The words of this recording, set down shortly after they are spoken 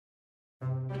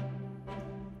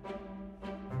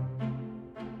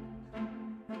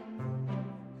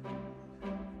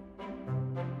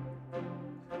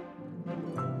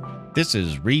This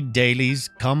is Read Daily's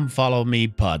Come Follow Me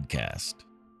podcast.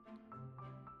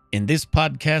 In this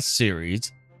podcast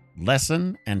series,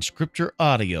 lesson and scripture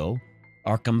audio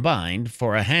are combined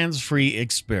for a hands-free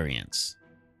experience.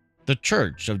 The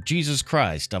Church of Jesus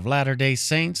Christ of Latter-day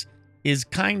Saints is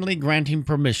kindly granting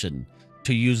permission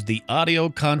to use the audio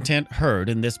content heard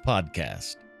in this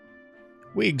podcast.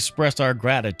 We express our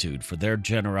gratitude for their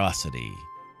generosity.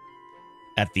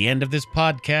 At the end of this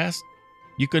podcast,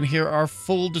 you can hear our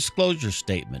full disclosure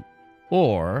statement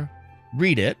or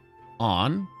read it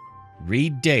on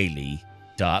readdaily.live.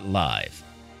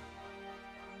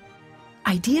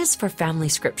 Ideas for family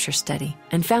scripture study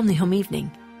and family home evening.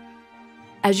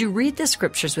 As you read the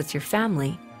scriptures with your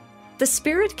family, the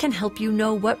Spirit can help you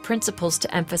know what principles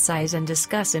to emphasize and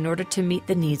discuss in order to meet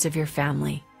the needs of your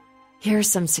family. Here are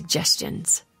some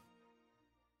suggestions.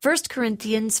 1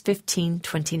 Corinthians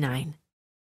 15:29.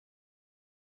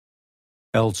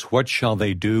 Else what shall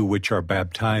they do which are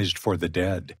baptized for the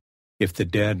dead, if the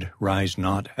dead rise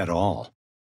not at all?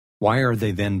 Why are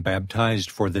they then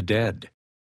baptized for the dead?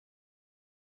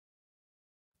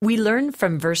 We learn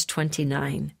from verse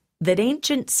 29 that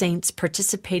ancient saints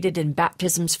participated in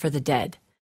baptisms for the dead,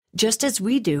 just as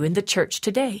we do in the church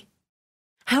today.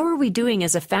 How are we doing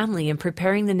as a family in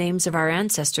preparing the names of our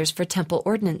ancestors for temple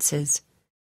ordinances?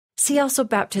 See also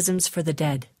Baptisms for the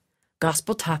Dead.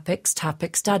 Gospel Topics,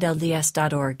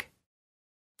 topics.lds.org.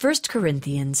 1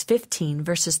 Corinthians 15,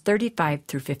 verses 35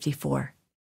 through 54.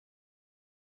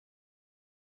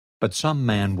 But some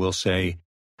man will say,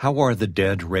 How are the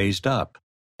dead raised up?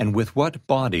 And with what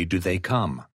body do they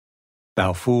come?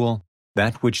 Thou fool,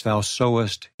 that which thou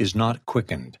sowest is not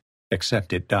quickened,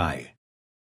 except it die.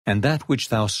 And that which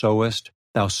thou sowest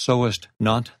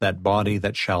not that body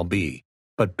that shall be,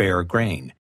 but bare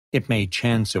grain. It may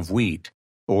chance of wheat,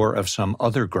 or of some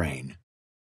other grain.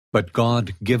 But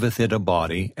God giveth it a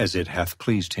body as it hath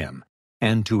pleased him,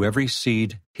 and to every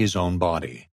seed his own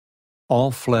body.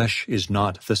 All flesh is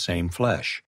not the same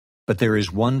flesh, but there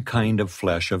is one kind of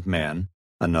flesh of men,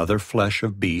 another flesh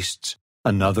of beasts,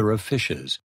 another of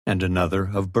fishes, and another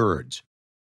of birds.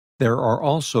 There are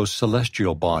also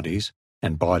celestial bodies,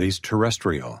 and bodies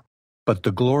terrestrial, but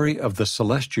the glory of the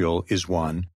celestial is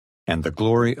one, and the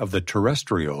glory of the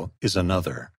terrestrial is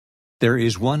another. There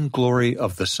is one glory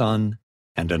of the sun,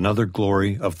 and another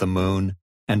glory of the moon,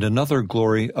 and another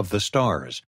glory of the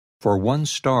stars, for one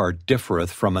star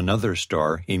differeth from another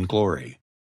star in glory.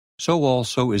 So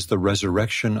also is the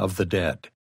resurrection of the dead.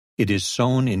 It is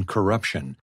sown in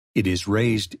corruption, it is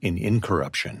raised in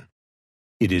incorruption.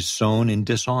 It is sown in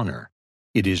dishonor,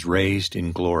 it is raised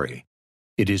in glory.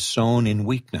 It is sown in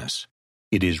weakness,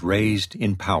 it is raised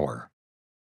in power.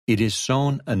 It is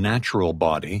sown a natural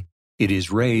body, it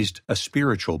is raised a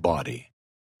spiritual body.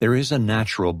 There is a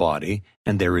natural body,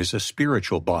 and there is a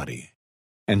spiritual body.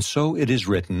 And so it is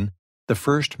written, the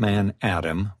first man,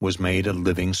 Adam, was made a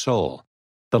living soul.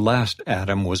 The last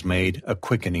Adam was made a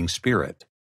quickening spirit.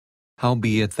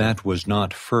 Howbeit that was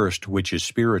not first which is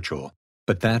spiritual,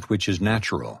 but that which is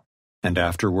natural, and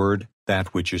afterward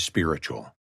that which is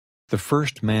spiritual. The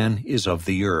first man is of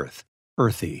the earth,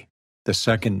 earthy. The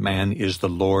second man is the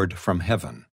Lord from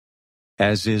heaven.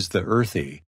 As is the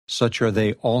earthy, such are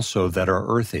they also that are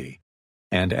earthy,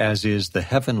 and as is the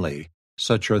heavenly,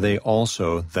 such are they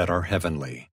also that are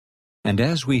heavenly. And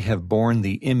as we have borne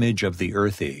the image of the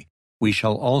earthy, we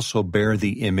shall also bear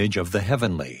the image of the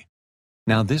heavenly.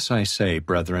 Now this I say,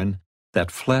 brethren,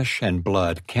 that flesh and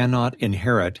blood cannot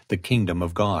inherit the kingdom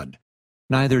of God,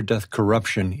 neither doth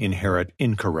corruption inherit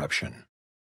incorruption.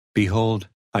 Behold,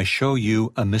 I show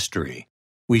you a mystery.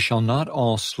 We shall not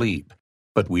all sleep,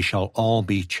 but we shall all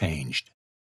be changed.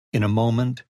 In a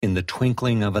moment, in the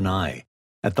twinkling of an eye,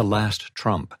 at the last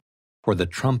trump, for the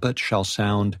trumpet shall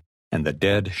sound, and the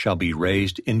dead shall be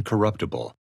raised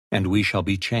incorruptible, and we shall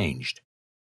be changed.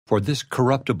 For this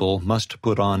corruptible must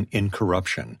put on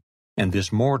incorruption, and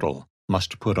this mortal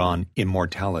must put on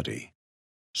immortality.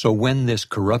 So when this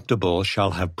corruptible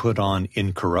shall have put on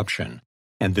incorruption,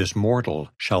 and this mortal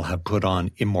shall have put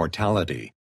on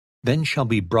immortality, then shall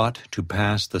be brought to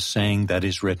pass the saying that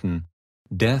is written,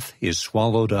 Death is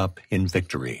swallowed up in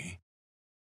victory.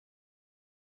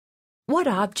 What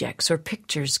objects or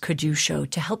pictures could you show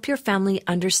to help your family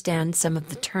understand some of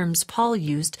the terms Paul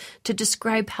used to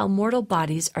describe how mortal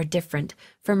bodies are different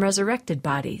from resurrected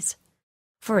bodies?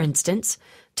 For instance,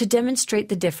 to demonstrate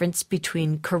the difference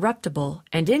between corruptible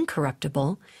and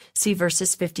incorruptible, see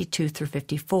verses 52 through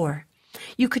 54.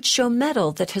 You could show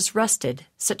metal that has rusted,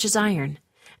 such as iron,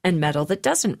 and metal that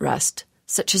doesn't rust,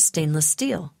 such as stainless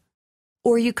steel.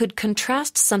 Or you could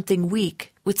contrast something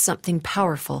weak with something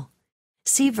powerful.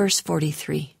 See verse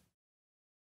 43.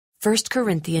 1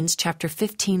 Corinthians chapter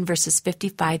 15, verses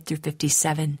 55 through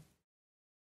 57.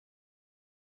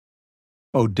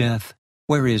 O death,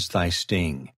 where is thy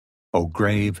sting? O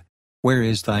grave, where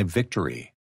is thy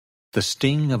victory? The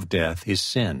sting of death is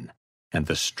sin, and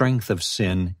the strength of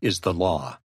sin is the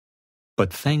law.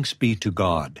 But thanks be to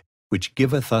God, which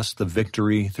giveth us the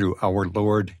victory through our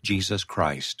Lord Jesus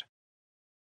Christ.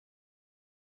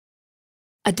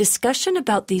 A discussion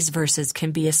about these verses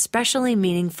can be especially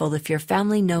meaningful if your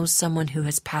family knows someone who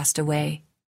has passed away.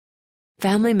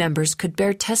 Family members could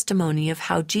bear testimony of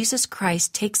how Jesus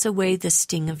Christ takes away the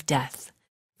sting of death.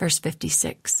 Verse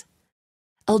 56.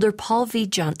 Elder Paul V.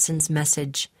 Johnson's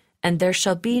message, "And There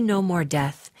Shall Be No More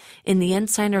Death," in the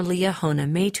Ensigner Liahona,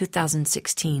 May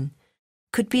 2016,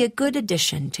 could be a good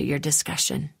addition to your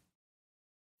discussion.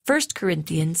 1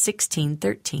 Corinthians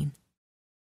 16:13.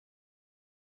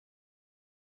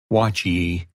 Watch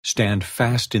ye, stand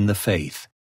fast in the faith,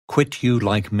 quit you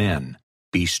like men,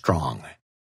 be strong.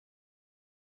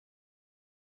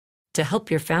 To help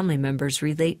your family members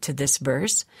relate to this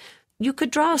verse, you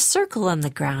could draw a circle on the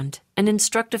ground and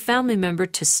instruct a family member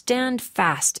to stand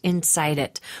fast inside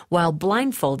it while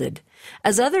blindfolded,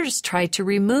 as others try to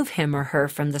remove him or her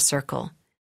from the circle.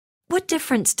 What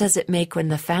difference does it make when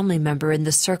the family member in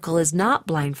the circle is not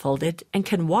blindfolded and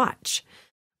can watch?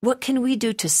 What can we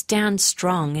do to stand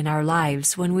strong in our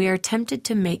lives when we are tempted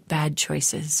to make bad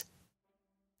choices?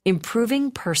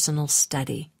 Improving personal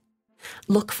study.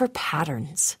 Look for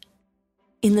patterns.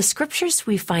 In the scriptures,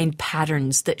 we find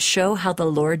patterns that show how the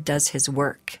Lord does his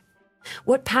work.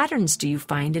 What patterns do you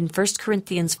find in 1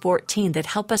 Corinthians 14 that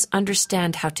help us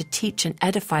understand how to teach and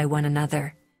edify one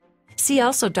another? See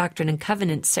also Doctrine and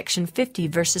Covenants, section 50,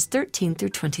 verses 13 through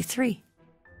 23.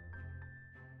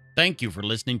 Thank you for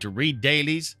listening to Read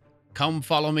Daily's Come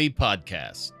Follow Me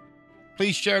podcast.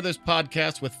 Please share this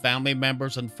podcast with family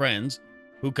members and friends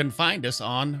who can find us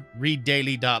on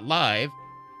readdaily.live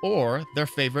or their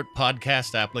favorite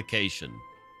podcast application.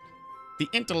 The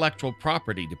Intellectual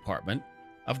Property Department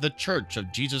of The Church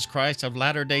of Jesus Christ of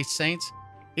Latter-day Saints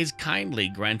is kindly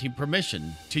granting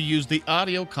permission to use the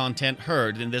audio content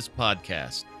heard in this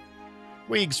podcast.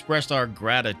 We express our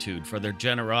gratitude for their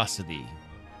generosity.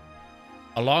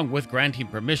 Along with granting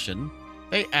permission,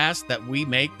 they ask that we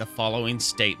make the following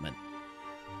statement.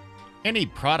 Any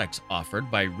products offered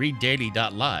by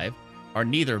readdaily.live are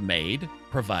neither made,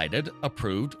 provided,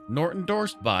 approved, nor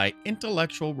endorsed by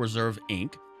Intellectual Reserve,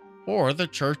 Inc. or The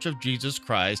Church of Jesus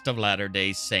Christ of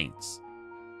Latter-day Saints.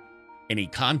 Any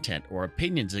content or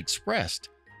opinions expressed,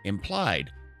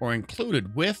 implied, or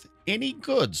included with any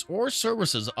goods or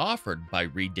services offered by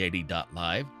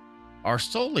readdaily.live are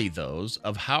solely those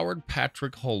of Howard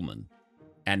Patrick Holman,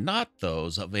 and not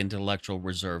those of Intellectual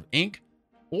Reserve, Inc.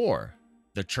 or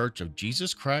The Church of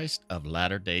Jesus Christ of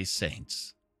Latter-day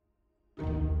Saints.